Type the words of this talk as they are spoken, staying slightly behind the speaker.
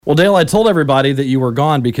Well, Dale, I told everybody that you were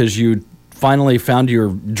gone because you finally found your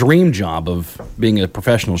dream job of being a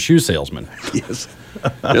professional shoe salesman. Yes.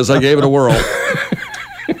 Yes, I gave it a whirl.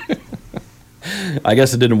 I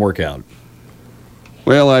guess it didn't work out.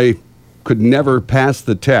 Well, I could never pass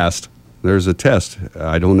the test. There's a test.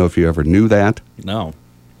 I don't know if you ever knew that. No.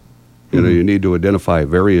 You know, you need to identify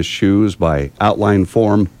various shoes by outline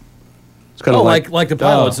form. It's kind of like the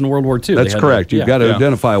pilots in World War II. That's correct. You've got to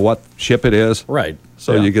identify what ship it is. Right.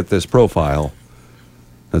 So you get this profile.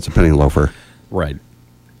 That's a penny loafer. Right.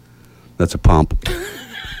 That's a pump.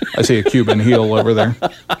 I see a Cuban heel over there.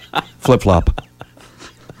 Flip-flop.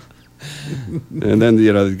 And then,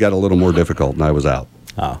 it got a little more difficult, and I was out.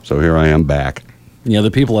 So here I am back. Yeah, the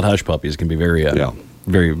people at Hush Puppies can be very,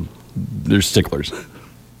 they're sticklers.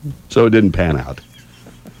 So it didn't pan out.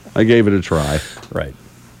 I gave it a try. Right.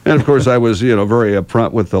 And, of course, I was, very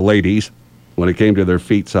upfront with the ladies when it came to their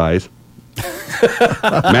feet size.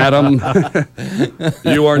 Madam,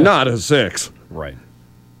 you are not a 6. Right.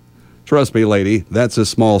 Trust me, lady, that's a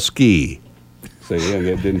small ski. So,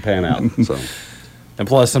 it didn't pan out. So. And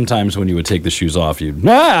plus, sometimes when you would take the shoes off,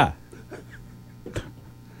 I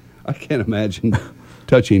can't imagine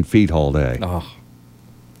touching feet all day. Oh.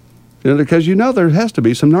 Because there has to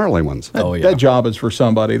be some gnarly ones. That job is for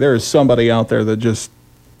somebody. There is somebody out there that just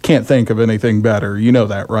can't think of anything better. You know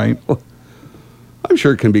that, right? Well, I'm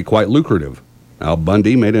sure it can be quite lucrative. Al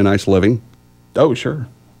Bundy made a nice living. Oh, sure.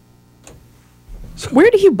 Where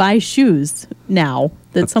do you buy shoes now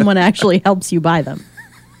that someone actually helps you buy them?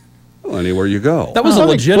 Well, anywhere you go. That was a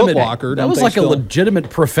legitimate. Footlocker, that was like a legitimate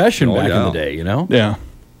profession back in the day. Yeah.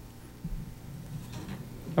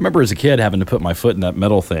 I remember as a kid having to put my foot in that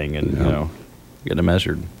metal thing and getting it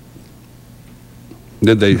measured.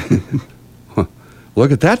 Did they?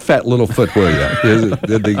 Look at that fat little foot, will you?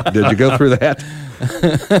 Did you go through that?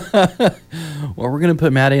 Well, we're going to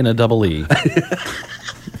put Maddie in a double E.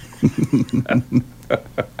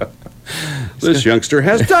 This youngster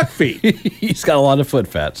has duck feet. He's got a lot of foot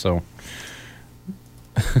fat, so.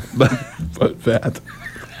 Foot fat.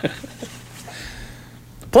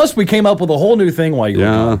 Plus, we came up with a whole new thing while you were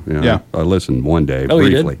gone. Yeah. I listened one day, Oh,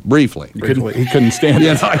 you briefly. did? Briefly. He couldn't stand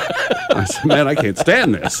it. I said, man, I can't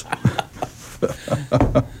stand this.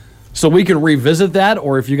 So we can revisit that,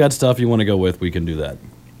 or if you got stuff you want to go with, we can do that.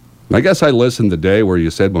 I guess I listened the day where you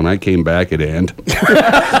said when I came back it'd end.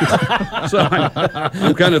 So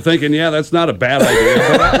I'm kind of thinking, that's not a bad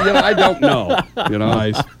idea. But I don't know.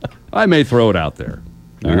 Nice. I may throw it out there.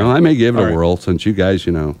 I may give it a whirl since you guys,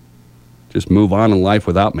 just move on in life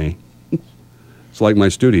without me. It's like my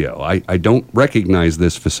studio. I don't recognize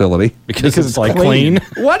this facility. Because it's like clean.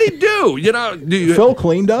 What'd he do? Phil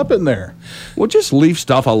cleaned up in there. Well, just leave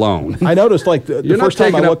stuff alone. I noticed, like, the You're first not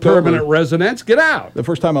time I taking looked up permanent over, residence. Get out. the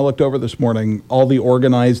first time I looked over this morning, all the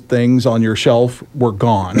organized things on your shelf were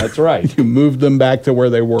gone. That's right. You moved them back to where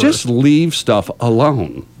they were. Just leave stuff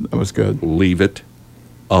alone. That was good. Leave it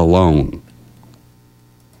alone.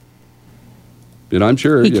 I'm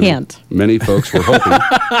sure He can't. Many folks were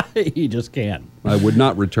hoping He just can't. I would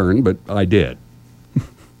not return, but I did.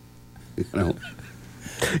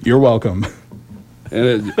 You're welcome.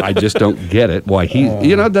 And I just don't get it. Why he?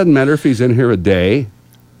 It doesn't matter if he's in here a day,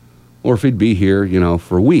 or if he'd be here,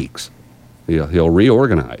 for weeks. He'll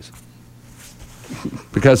reorganize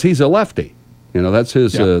because he's a lefty. That's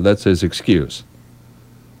his excuse.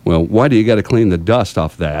 Well, why do you got to clean the dust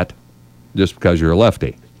off that just because you're a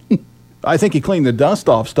lefty? I think he cleaned the dust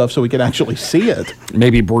off stuff so we could actually see it.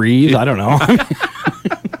 Maybe breathe. I don't know.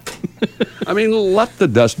 I mean, let the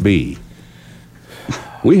dust be.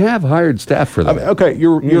 We have hired staff for that. Okay,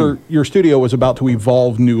 your studio was about to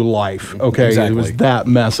evolve new life. Okay, Exactly. It was that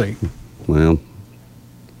messy. Well,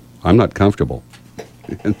 I'm not comfortable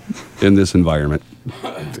in this environment.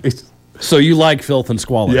 So you like filth and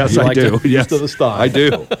squalor? Yes, You I like do. to- Yes, to the style. I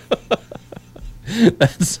do.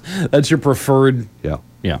 That's your preferred. Yeah.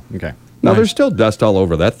 Yeah. Okay. Now, Nice. there's still dust all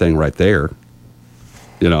over that thing right there.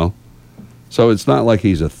 So it's not like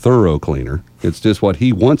he's a thorough cleaner. It's just what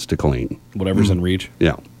he wants to clean. Whatever's in reach.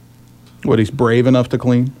 Yeah. What, he's brave enough to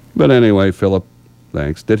clean? But anyway, Philip,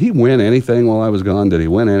 thanks. Did he win anything while I was gone? Did he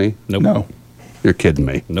win any? Nope. No. You're kidding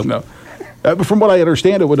me. Nope. No. From what I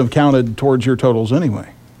understand, it would have counted towards your totals anyway.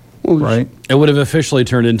 Well, Right? It would have officially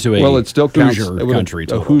turned into a Well, it still counts. Hoosier It would- country a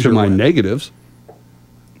total. Hoosier To my win. negatives,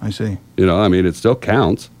 I see. it still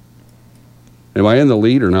counts. Am I in the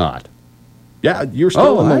lead or not? Yeah, you're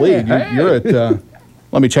still in the lead. hey. You're at,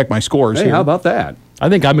 let me check my scores Hey, here. how about that? I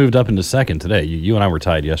think I moved up into second today. You and I were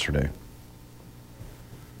tied yesterday.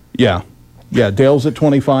 Yeah. Yeah, Dale's at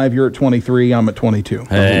 25, you're at 23, I'm at 22.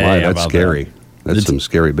 Hey, Oh, my, how that's about scary. That's some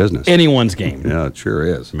scary business. Anyone's game. Yeah, it sure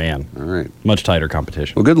is. Man. All right. Much tighter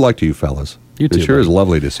competition. Well, good luck to you fellas. You too, It sure buddy. is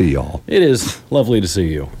lovely to see y'all. It is lovely to see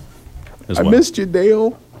you as I well. missed you,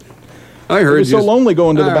 Dale. I heard It was so you- lonely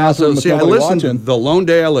going to the bathroom with I nobody listened. watching. The lone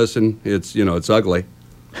day I listen, it's ugly.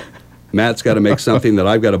 Matt's got to make something that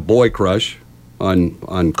I've got a boy crush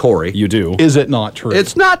on Corey. You do. Is it not true?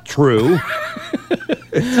 It's not true.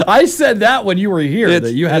 I said that when you were here, It's-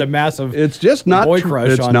 that you had a massive It's just not boy true. crush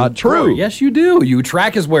It's on not true. Corey. Yes, you do. You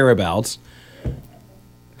track his whereabouts.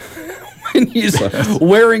 When he's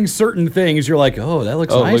wearing certain things, you're like, oh, that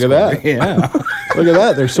looks Oh, nice. look at Corey. Yeah. Look at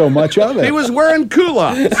that. There's so much of it. He was wearing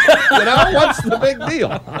culottes. What's the big deal?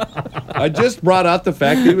 I just brought out the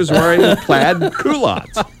fact he was wearing plaid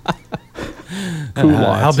culottes.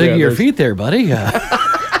 How big Yeah, are your there's- feet there, buddy?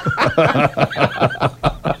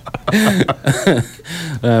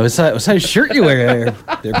 What size shirt you wear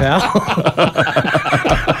there, pal?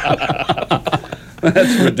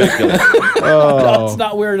 That's ridiculous. No, it's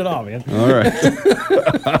not weird at all, man. All right.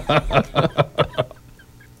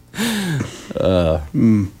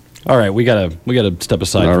 All right, we gotta step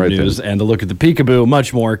aside All from right, news then. and to look at the peekaboo.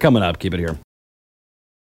 Much more coming up. Keep it here.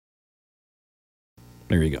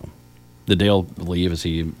 There you go. Did Dale leave? Is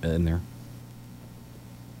he in there?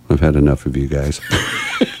 I've had enough of you guys.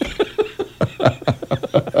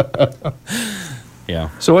 Yeah.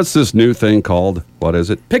 So what's this new thing called? What is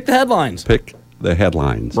it? Pick the headlines. Pick the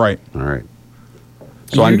headlines. Right. All right.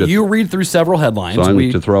 So You read through several headlines. So I'm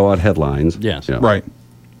to throw out headlines. Yes. Yeah. Right.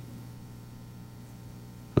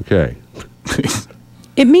 Okay.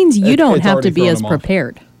 It means you don't It's have already to be thrown as them off.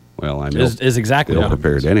 prepared. Well, I'm is exactly ill what it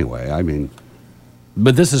prepared is. anyway. I mean,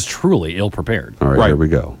 But this is truly ill prepared. all right, Right. here we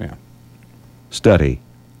go. Yeah. Study.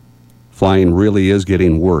 Flying really is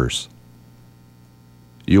getting worse.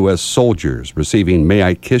 U.S. soldiers receiving May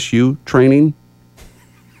I Kiss You training.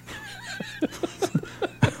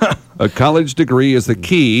 A college degree is the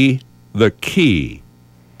key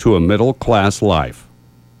to a middle-class life.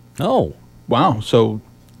 Oh. Wow. So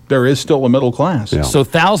there is still a middle class. Yeah. So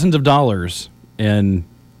thousands of dollars in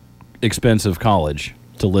expensive college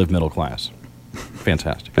to live middle class.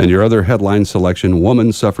 Fantastic. And your other headline selection,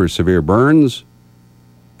 woman suffers severe burns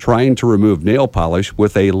trying to remove nail polish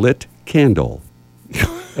with a lit candle.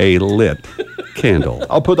 A lit candle.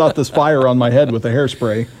 I'll put out this fire on my head with a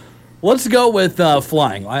hairspray. Let's go with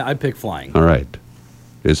flying. I pick flying. All right.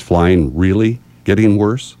 Is flying really getting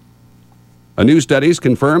worse? A new studies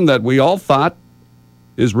confirm that we all thought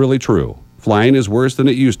is really true. Flying is worse than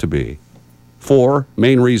it used to be. 4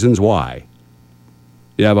 main reasons why.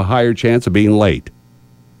 You have a higher chance of being late.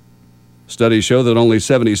 Studies show that only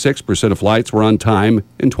 76% of flights were on time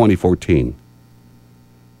in 2014.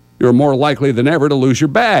 You're more likely than ever to lose your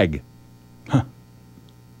bag.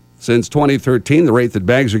 Since 2013, the rate that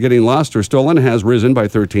bags are getting lost or stolen has risen by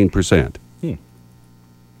 13%.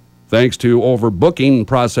 Thanks to overbooking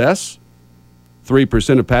process,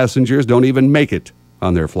 3% of passengers don't even make it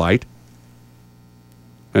on their flight.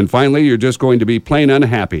 And finally, you're just going to be plain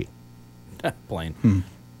unhappy. Plane.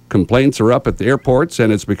 Complaints are up at the airports,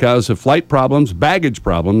 and it's because of flight problems, baggage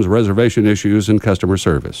problems, reservation issues, and customer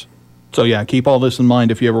service. So yeah, keep all this in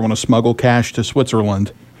mind if you ever want to smuggle cash to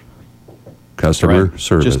Switzerland. Customer right.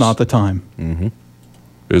 service. Just not the time.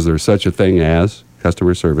 Is there such a thing as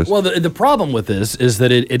customer service? Well, the problem with this is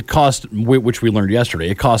that it costs, which we learned yesterday,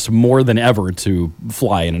 it costs more than ever to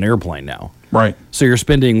fly in an airplane now. Right. So you're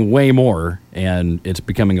spending way more, and it's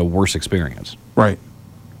becoming a worse experience. Right.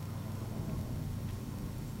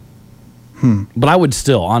 But I would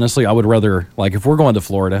still, honestly, I would rather, like, if we're going to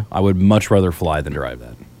Florida, I would much rather fly than drive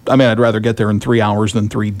that. I mean, I'd rather get there in 3 hours than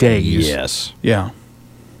 3 days. Yes. Yeah.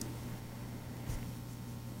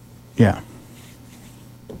 Yeah.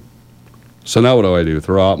 So now what do I do?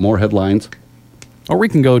 Throw out more headlines? Or we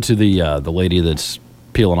can go to the lady that's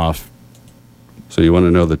peeling off. So you want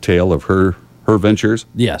to know the tale of her ventures?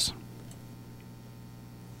 Yes.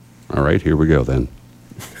 All right, here we go then.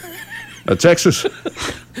 A Texas...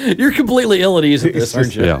 You're completely ill at ease at this,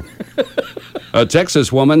 aren't you? Yeah. A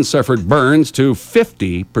Texas woman suffered burns to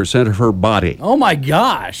 50% of her body Oh, my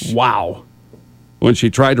gosh. Wow. when she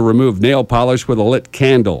tried to remove nail polish with a lit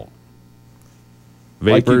candle.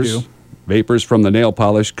 Like you Vapors from the nail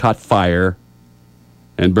polish caught fire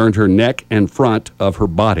and burned her neck and front of her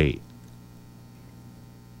body.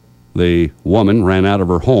 The woman ran out of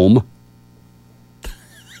her home.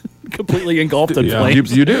 Completely engulfed in Yeah.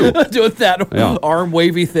 flames. You do. Doing that Yeah. arm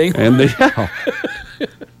wavy thing. And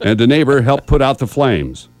the neighbor helped put out the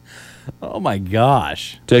flames. Oh, my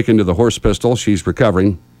gosh. Taken to the horse pistol, she's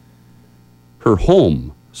recovering. Her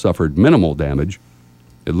home suffered minimal damage.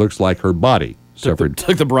 It looks like her body suffered.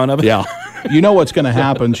 Took the brunt of it. Yeah. You know what's going to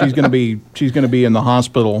happen. She's going to be in the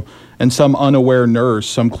hospital, and some unaware nurse,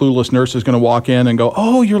 some clueless nurse is going to walk in and go,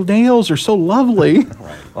 "Oh, your nails are so lovely."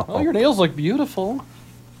 Right. Oh, your nails look beautiful.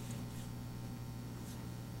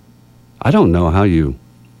 I don't know how you.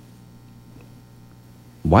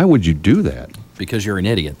 Why would you do that? Because you're an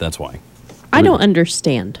idiot, that's why. I don't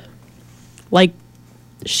understand. Like,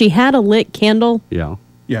 she had a lit candle. Yeah.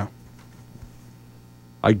 Yeah.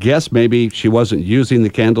 I guess maybe she wasn't using the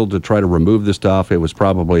candle to try to remove the stuff. It was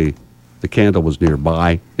probably the candle was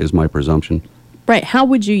nearby, is my presumption. Right. How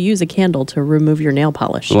would you use a candle to remove your nail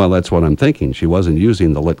polish? Well, that's what I'm thinking. She wasn't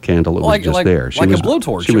using the lit candle. It was just there. She like was, a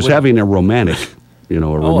blowtorch. She was having a romantic,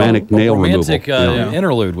 nail romantic, removal.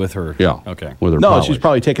 interlude with her. Yeah. Okay. With her No, polish. she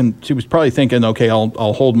was probably thinking, okay,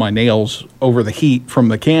 I'll hold my nails over the heat from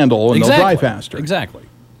the candle and they'll dry faster. Exactly.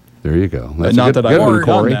 There you go. That's Not a good, that good I've one, ever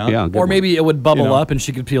done Corey. that. Yeah, good Or one. maybe it would bubble You know. up and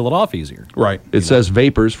she could peel it off easier. Right. It says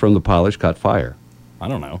vapors from the polish caught fire. I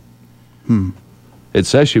don't know. It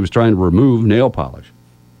says she was trying to remove nail polish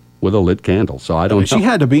with a lit candle. So I don't know. She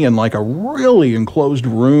had to be in like a really enclosed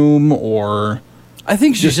room or I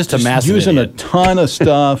think she's just a massive using idiot, a ton of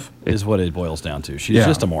stuff. is what it boils down to. She's Yeah.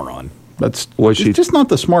 just a moron. It's Was she- just not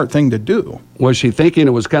the smart thing to do. Was she thinking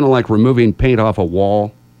it was kind of like removing paint off a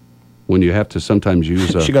wall when you have to sometimes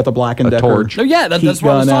use a She got the Black and a Decker torch? Oh, yeah, that's heat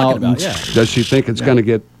what I was gun talking out about. and- Yeah. Does she think it's going to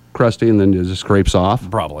get crusty and then it just scrapes off?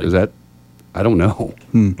 Probably. Is that? I don't know.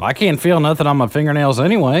 I can't feel nothing on my fingernails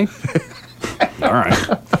anyway. All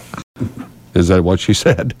right. Is that what she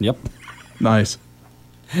said? Yep. Nice,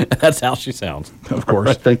 That's how she sounds. of course.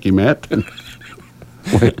 Right, thank you, Matt.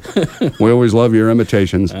 we always love your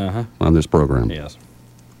imitations on this program. Yes.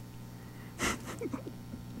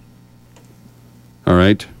 All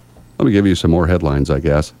right. Let me give you some more headlines, I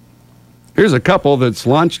guess. Here's a couple that's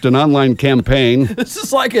launched an online campaign. This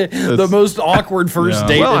is like the most awkward first Yeah.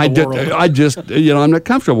 date Well, in the world. I just, I'm not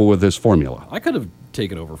comfortable with this formula. I could have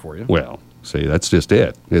taken over for you. Well, see, that's just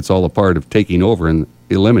it. It's all a part of taking over and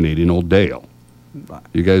eliminating old Dale.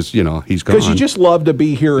 You guys, he's gone. Because you just love to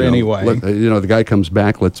be here anyway. The guy comes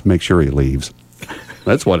back, let's make sure he leaves.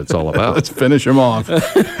 That's what it's all about. Let's finish him off.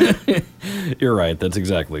 You're right. That's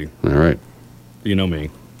exactly. All right. You know me.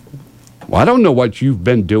 Well, I don't know what you've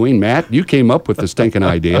been doing, Matt. You came up with the stinking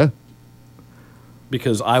idea.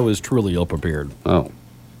 Because I was truly ill prepared. Oh.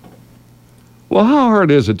 Well, how hard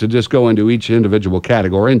is it to just go into each individual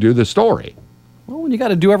category and do the story? Well, when you got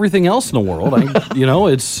to do everything else in the world,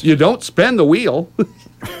 it's. You don't spin the wheel.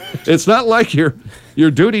 It's not like your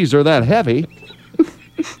duties are that heavy.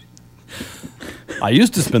 I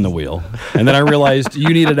used to spin the wheel, and then I realized you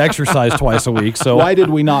needed exercise twice a week. So Why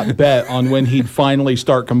did we not bet on when he'd finally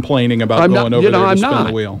start complaining about I'm going not- over there to I'm spin not.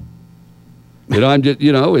 the wheel? I'm just,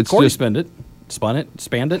 it's Corey just. spun it,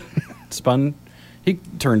 spanned it, spun. He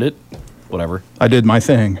turned it, whatever. I did my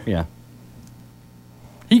thing. Yeah.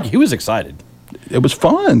 He was excited. It was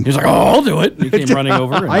fun. He was like, "Oh, I'll do it." And he came running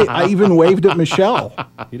over. And I even waved at Michelle,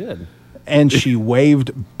 he did. and she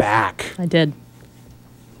waved back. I did.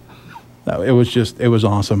 No, it was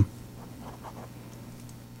awesome.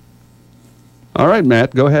 All right,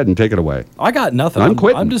 Matt, go ahead and take it away. I got nothing. I'm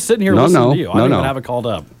quitting. I'm just sitting here No, listening no, to you. I no, don't no. even have it called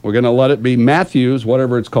up. We're going to let it be Matthews,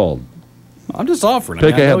 whatever it's called. I'm just offering.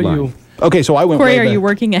 Pick I a know headline. you. Okay, so I went Corey, way are back. you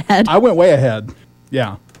working ahead? I went way ahead.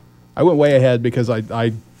 Yeah. I went way ahead because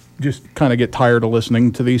I just kind of get tired of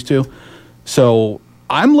listening to these two. So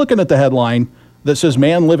I'm looking at the headline that says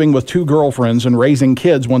man living with two girlfriends and raising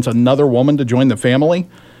kids wants another woman to join the family.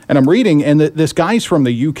 And I'm reading, and this guy's from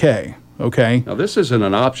the UK, okay? Now, this isn't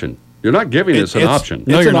an option. You're not giving us an option.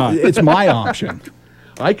 No, It's you're not. It's my option.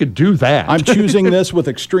 I could do that. I'm choosing this with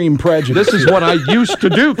extreme prejudice. This is what I used to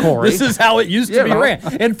do, Corey. This is how it used to be Yeah.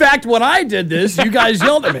 ran. In fact, when I did this, you guys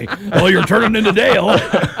yelled at me. "Oh, you're turning into Dale."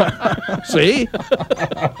 See?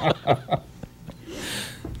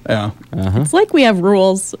 Yeah. It's like we have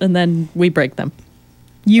rules and then we break them.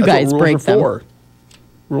 You That's guys what break rules are them. for.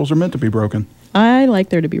 Rules are meant to be broken. I like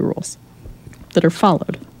there to be rules that are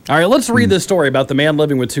followed. All right, let's read this story about the man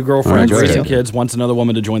living with two girlfriends, All right, go raising ahead. kids, wants another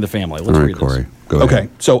woman to join the family. Let's All right, read Corey. this. Go ahead. Okay,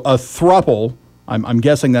 so a throuple, I'm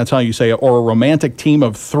guessing that's how you say it, or a romantic team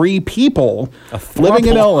of three people living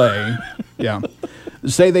in LA, yeah,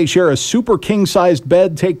 say they share a super king-sized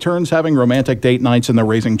bed, take turns having romantic date nights, and they're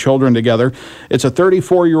raising children together. It's a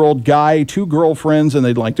 34-year-old guy, two girlfriends, and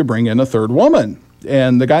they'd like to bring in a third woman.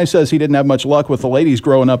 And the guy says he didn't have much luck with the ladies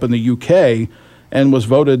growing up in the UK and was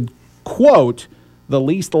voted, quote, the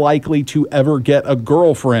least likely to ever get a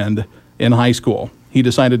girlfriend in high school. He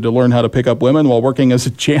decided to learn how to pick up women while working as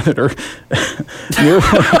a janitor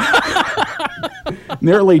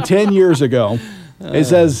nearly 10 years ago. It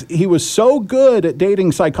says he was so good at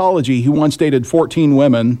dating psychology, he once dated 14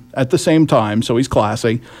 women at the same time, so he's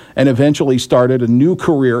classy, and eventually started a new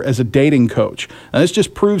career as a dating coach. And this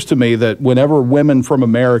just proves to me that whenever women from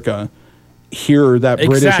America hear that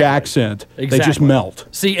British accent, they just melt.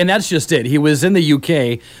 See, and that's just it. He was in the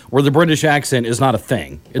UK where the British accent is not a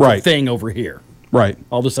thing. It's a thing over here. Right.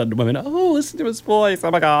 All of a sudden, women, oh, listen to his voice.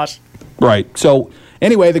 Oh, my gosh. Right. So,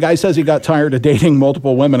 anyway, the guy says he got tired of dating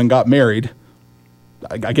multiple women and got married.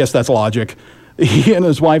 I guess that's logic. He and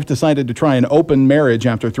his wife decided to try an open marriage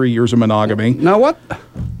after 3 years of monogamy. Now what?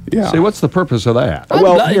 Yeah. See, what's the purpose of that? I'm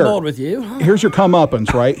not involved with you. Here's your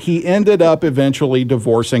comeuppance, right? He ended up eventually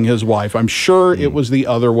divorcing his wife. I'm sure it was the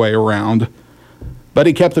other way around. But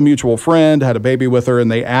he kept a mutual friend, had a baby with her,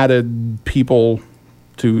 and they added people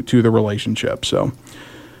to the relationship. So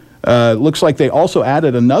looks like they also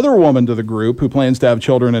added another woman to the group who plans to have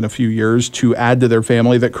children in a few years to add to their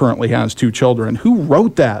family that currently has 2 children. Who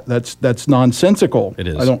wrote that? That's nonsensical. It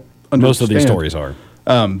is. I don't understand. Most of these stories are.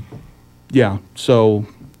 Yeah. So,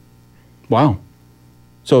 wow.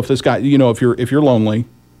 So if this guy, if you're lonely,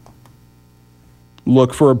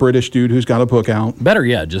 look for a British dude who's got a book out. Better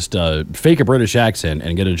yet, just fake a British accent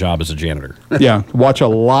and get a job as a janitor. Yeah. Watch a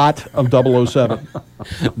lot of 007.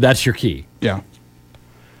 That's your key. Yeah.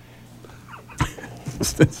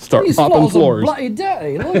 Start mopping floors. Bloody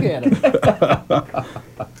dirty. Look at him.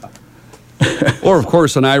 Or, of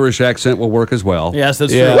course, an Irish accent will work as well. Yes,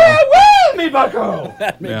 that's Yeah. true. Woo, me bucko!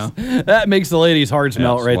 That makes the ladies' hearts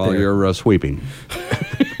melt right while there. you're sweeping.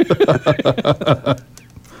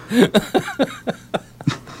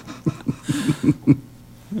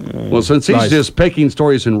 Well, since he's just picking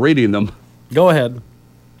stories and reading them, Go ahead.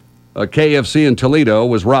 a KFC in Toledo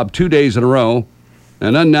was robbed 2 days in a row.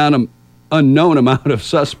 An unknown amount of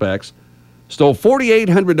suspects stole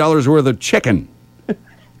 $4,800 worth of chicken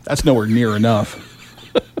That's nowhere near enough.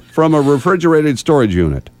 from a refrigerated storage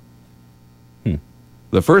unit.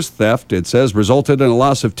 The first theft, it says, resulted in a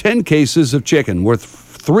loss of 10 cases of chicken worth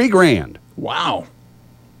 $3,000. Wow.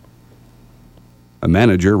 A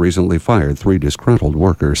manager recently fired 3 disgruntled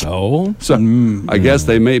workers. Oh. So I guess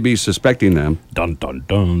they may be suspecting them. Dun, dun,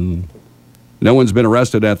 dun. No one's been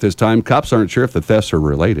arrested at this time. Cops aren't sure if the thefts are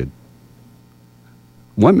related.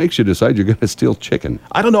 What makes you decide you're going to steal chicken?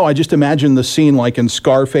 I don't know. I just imagine the scene like in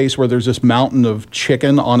Scarface where there's this mountain of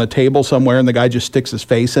chicken on a table somewhere and the guy just sticks his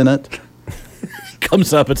face in it.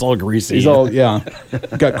 Comes up, it's all greasy. He's all,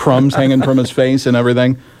 got crumbs hanging from his face and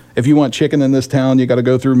everything. If you want chicken in this town, you got to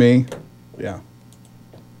go through me. Yeah.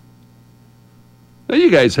 Now,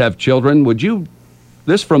 you guys have children.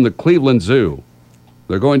 This from the Cleveland Zoo.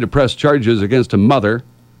 They're going to press charges against a mother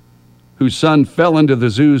whose son fell into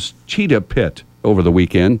the zoo's cheetah pit over the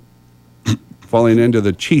weekend, falling into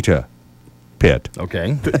the cheetah pit.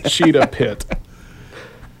 Okay. The cheetah pit.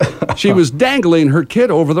 She was dangling her kid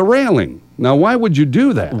over the railing. Now, why would you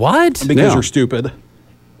do that? What? Because Yeah. you're stupid.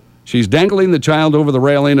 She's dangling the child over the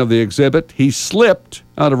railing of the exhibit. He slipped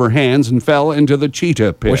out of her hands and fell into the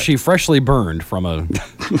cheetah pit. Was she freshly burned from a...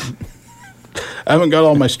 I haven't got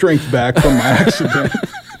all my strength back from my accident.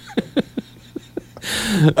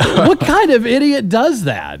 What kind of idiot does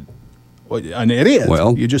that? Well, an idiot.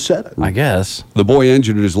 Well, you just said it. I guess. The boy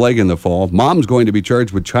injured his leg in the fall. Mom's going to be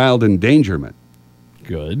charged with child endangerment.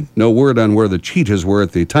 Good. No word on where the cheetahs were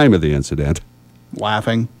at the time of the incident.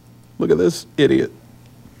 Laughing. Look at this idiot.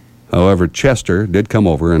 However, Chester did come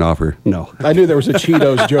over and offer no. I knew there was a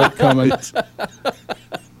Cheetos joke coming.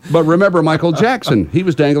 But remember Michael Jackson. He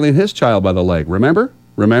was dangling his child by the leg. Remember?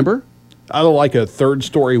 I don't like a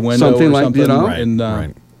 3rd-story window Something or like, something. Right. And,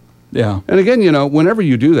 Right. Yeah. And again, whenever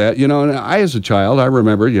you do that, and I as a child, I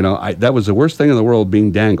remember, that was the worst thing in the world,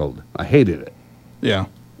 being dangled. I hated it. Yeah.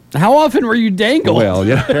 How often were you dangled? Well,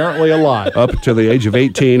 yeah. Apparently a lot. Up to the age of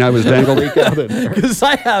 18, I was dangled. Because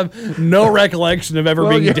I have no recollection of ever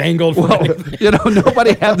being dangled from anything.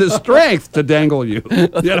 Nobody had the strength to dangle you.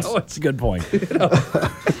 That's a good point.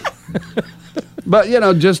 But,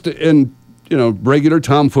 just in, regular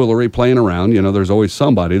tomfoolery, playing around, there's always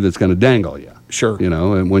somebody that's going to dangle you. Sure.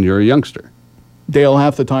 And when you're a youngster. Dale,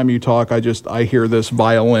 half the time you talk, I hear this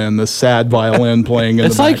violin, this sad violin playing in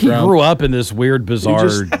It's the like background. he grew up in this weird, bizarre...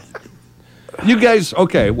 You guys,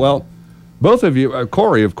 okay, well, both of you,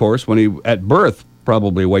 Corey, of course, when he, at birth,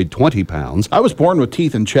 probably weighed 20 pounds. I was born with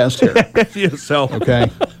teeth and chest hair. So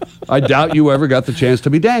Okay. I doubt you ever got the chance to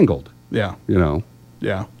be dangled, Yeah.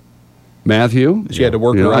 Yeah. Matthew. She had to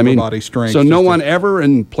work her upper body strength. So no just to- one ever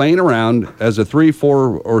in playing around as a 3,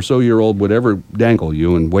 4 or so year old would ever dangle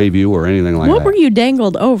you and wave you or anything like What that. were you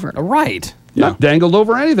dangled over? Right. Not dangled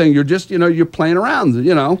over anything. You're just, you're playing around,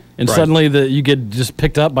 And suddenly you get just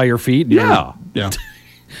picked up by your feet. And Yeah. Yeah.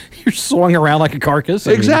 You're swung around like a carcass.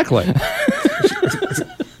 I mean, Exactly.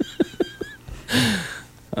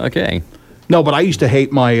 okay. No, but I used to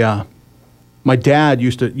hate my dad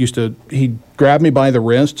used to he'd grab me by the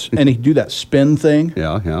wrists and he'd do that spin thing.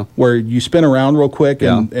 Yeah. Where you spin around real quick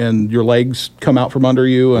and your legs come out from under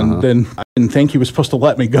you, and then I didn't think he was supposed to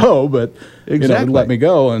let me go, but he'd Exactly. let me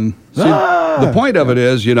go. And See, the point of it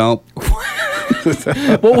is,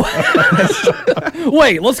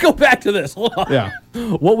 Wait, let's go back to this. Hold on. yeah,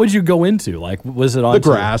 What would you go into? Like, was it on the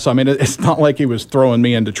grass. I mean, it's not like he was throwing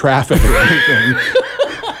me into traffic or anything.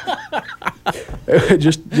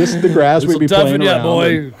 just the grass we'd be This'll playing toughen ya, around.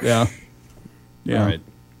 boy. And- yeah. All right.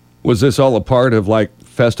 was this all a part of like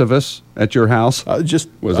Festivus at your house? Just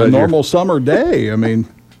Was a that your- normal summer day. I mean,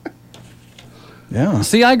 yeah.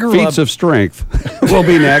 See, I grew Feats up. of strength will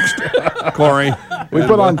be next, Corey. We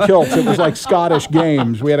put on kilts. It was like Scottish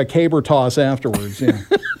games. We had a caber toss afterwards. Yeah.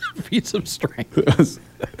 Feats of strength.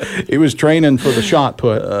 He was training for the shot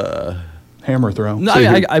put, hammer throw. No,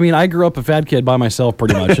 I mean, I grew up a fat kid by myself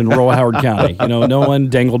pretty much in rural Howard County. You know, no one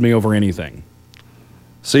dangled me over anything.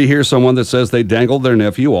 See, here's someone that says they dangled their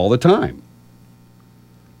nephew all the time.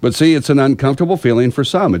 But see, it's an uncomfortable feeling for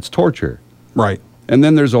some. It's torture. Right. And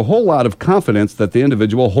then there's a whole lot of confidence that the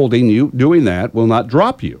individual holding you, doing that, will not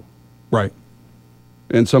drop you. Right.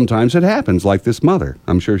 And sometimes it happens, like this mother.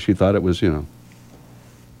 I'm sure she thought it was,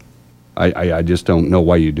 I just don't know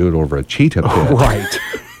why you do it over a cheetah pit. Right.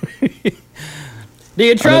 Do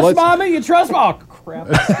you trust let's- mommy? You trust mom? Oh, crap.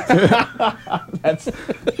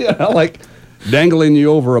 Like dangling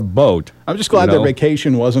you over a boat. I'm just glad You their know?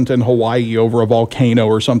 vacation wasn't in Hawaii over a volcano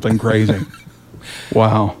or something crazy.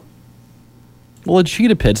 Wow. Well, a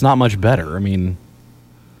cheetah pit's not much better. I mean,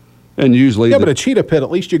 And usually, Yeah, but a cheetah pit, at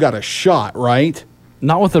least you got a shot, right?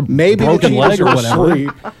 not with a Maybe the broken leg cheetahs or are whatever.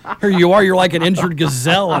 asleep. Here you are. You're like an injured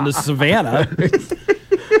gazelle on the savannah.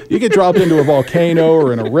 You get dropped into a volcano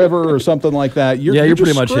or in a river or something like that. You're Yeah, you're just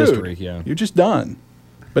pretty much screwed. history, yeah. You're just done.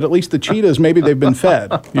 But at least the cheetahs, maybe they've been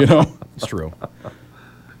fed, you know? It's true.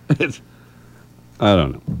 I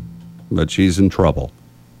don't know. But she's in trouble.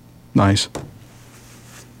 Nice.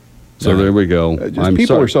 So there we go.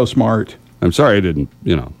 People are so smart. I'm sorry I didn't,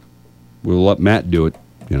 we'll let Matt do it,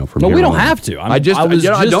 from No, here we don't on. have to. I just, I was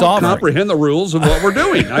I just don't offering. comprehend the rules of what we're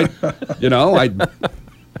doing. I don't.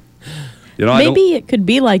 Maybe it could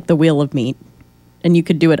be like the wheel of meat, and you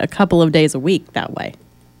could do it a couple of days a week that way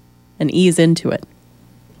and ease into it.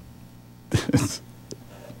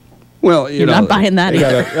 Well, You're not buying that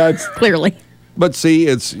either, That's clearly. But see,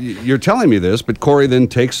 you're telling me this, but Corey then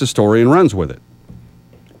takes the story and runs with it.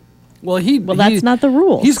 Well, that's not the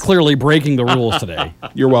rules. He's clearly breaking the rules today.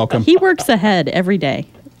 You're welcome. He works ahead every day.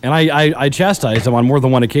 And I chastised him on more than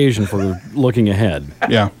one occasion for looking ahead.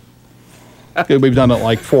 Yeah. We've done it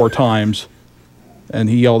like 4 times, and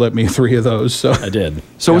he yelled at me 3 of those. So I did.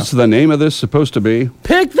 So what's the name of this supposed to be?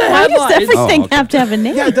 Pick the Why does headlines. everything okay. have to have a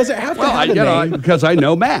name? yeah, does it have to have a name? Because I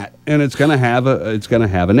know Matt, and it's gonna have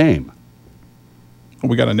a name.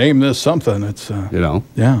 We got to name this something. It's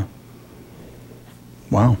yeah.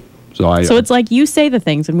 Wow. So it's like you say the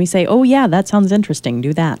things, and we say, "Oh yeah, that sounds interesting.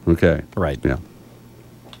 Do that." okay, Right. yeah.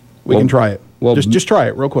 We Well- can try it. well, just try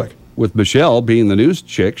it real quick. With Michelle being the news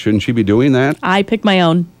chick, shouldn't she be doing that? I pick my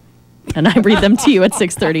own, and I read them to you at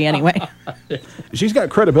 6:30 anyway. She's got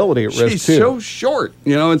credibility at risk She's too. so short.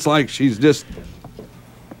 It's like she's just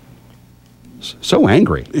so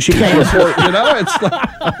angry. She can't report.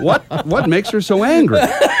 It's like what makes her so angry?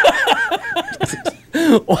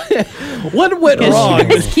 What went Because wrong? you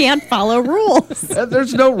guys can't follow rules.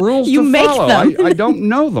 There's no rules You to make follow. them. I don't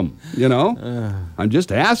know them. I'm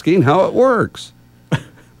just asking how it works.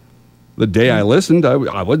 The day I listened, I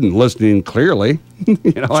wasn't listening clearly.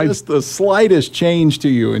 Just the slightest change to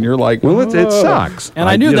you, and you're like, Well, it "Ugh." sucks. And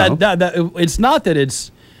I knew that it's not that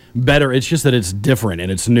it's better. It's just that it's different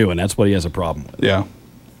and it's new, and that's what he has a problem with. Yeah.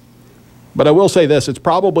 But I will say this, it's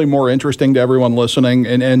probably more interesting to everyone listening,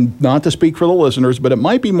 and not to speak for the listeners, but it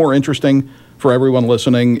might be more interesting for everyone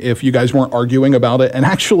listening if you guys weren't arguing about it and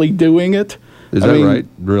actually doing it. Is I that mean, right?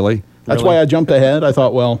 Really? That's Really? why I jumped ahead. I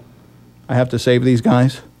thought, well, I have to save these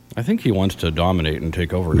guys. I think he wants to dominate and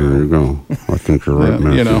take over There now. you go. I think you're right, Yeah,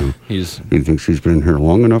 Matthew. you know. He's He thinks he's been here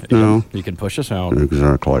long enough now. he can push us out.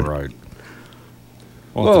 Exactly. Right.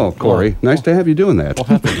 Oh, Corey, nice to have you doing that. We'll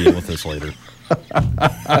have to deal with this later.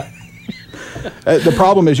 The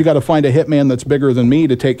problem is you got to find a hitman that's bigger than me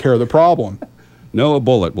to take care of the problem. No, a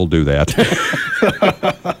bullet will do that.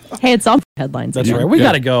 Hey, it's on headlines. That's again. right. We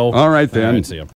got to go. All right, then. All right, see ya.